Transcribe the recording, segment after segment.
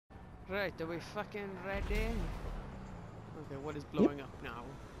Right, are we fucking ready? Okay, what is blowing up now?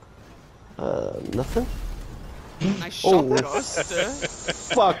 Nothing. Nice shot,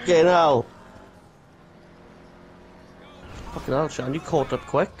 Ghost. Fucking hell. Fucking hell, Sean, you caught up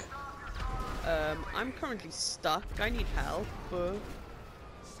quick. I'm currently stuck. I need help.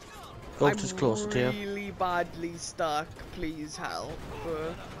 Ghost is closer to you. I'm really badly stuck. Please help.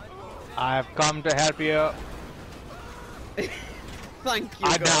 I've come to help you. Thank you,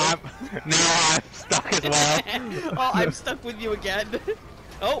 now I'm stuck as well. Oh, I'm stuck with you again.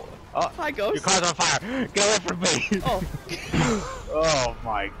 Oh, hi, Ghost. Your car's on fire. Get away from me. Oh. Oh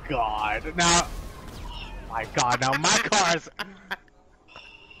my god. Now, my car's...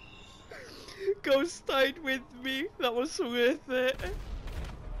 Ghost died with me. That was worth it.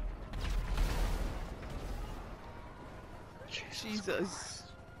 Jesus.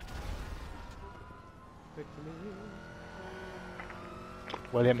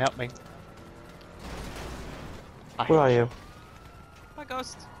 William, help me. Where are you? Hi,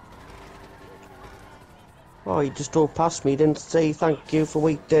 Ghost. Oh, you just drove past me, didn't say thank you for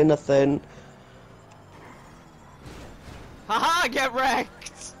waiting, nothing. Haha, get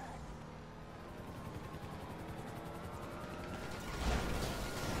wrecked!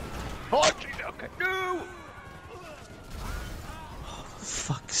 Oh, jeez, okay. No! Oh, for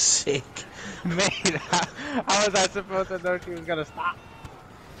fuck's sake. Mate, how was I supposed to know she was gonna stop?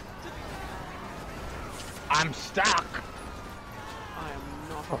 I'm stuck! I am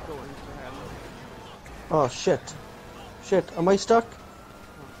not going to hell. Oh, shit. Shit, am I stuck?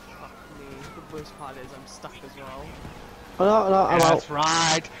 Oh, fuck me. The worst part is I'm stuck as well. Oh, no, I'm That's out.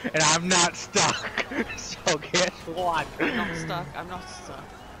 right, and I'm not stuck. So guess what? I'm not stuck. I'm not stuck.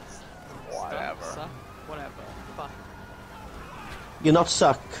 Whatever. Stuck. Whatever. Fuck. You're not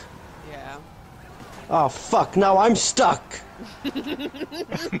stuck. Yeah. Oh, fuck, now I'm stuck.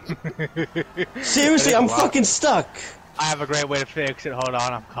 Seriously, I'm fucking stuck. I have a great way to fix it. Hold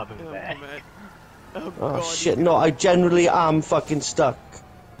on, I'm coming back. Oh, Oh, God, shit, no, I generally am fucking stuck.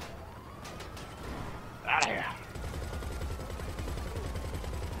 Out of here.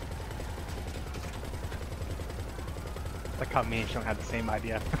 Like how me and Sean had the same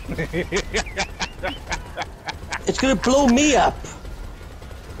idea. It's gonna blow me up.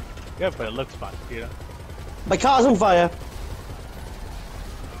 Yeah, but it looks fun, you know? My car's on fire.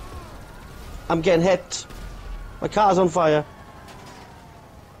 I'm getting hit. My car's on fire.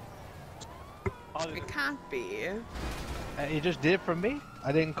 It can't be. And you just did it for me?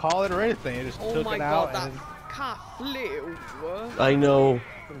 I didn't call it or anything. You just Oh took my it God, out that and... car flew. I know.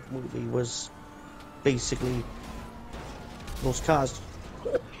 The movie was basically those cars.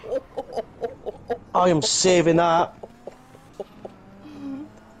 I am saving that.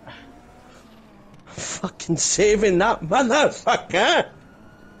 Fucking saving that motherfucker.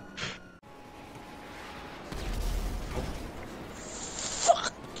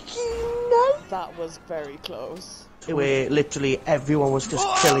 Fucking no. That was very close. Where literally everyone was just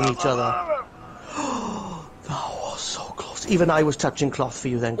killing each other. That was so close. Even I was touching cloth for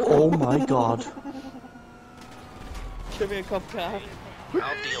you then. Oh my God. Give me a cup, car.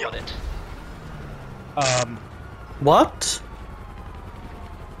 I'll deal with it. What?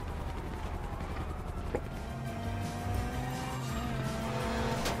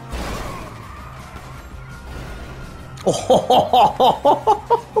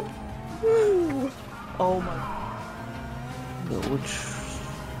 Oh my. No, which...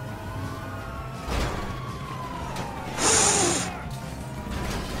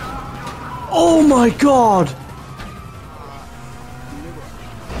 Oh my God!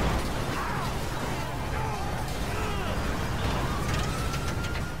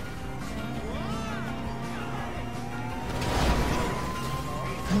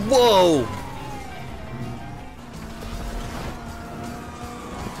 Whoa!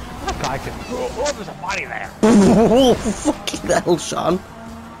 I can... Oh, there's a body there! Oh, fucking hell, Sean.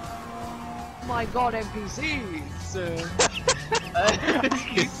 My God, NPCs!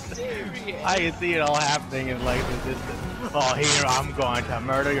 I can see it all happening in like the distance. Oh, here I'm going to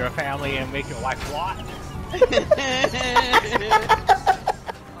murder your family and make your wife what?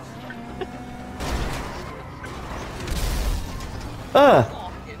 Fuck!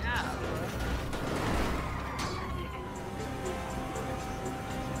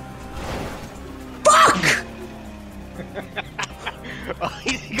 Oh,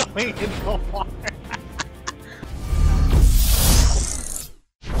 he's going into the water.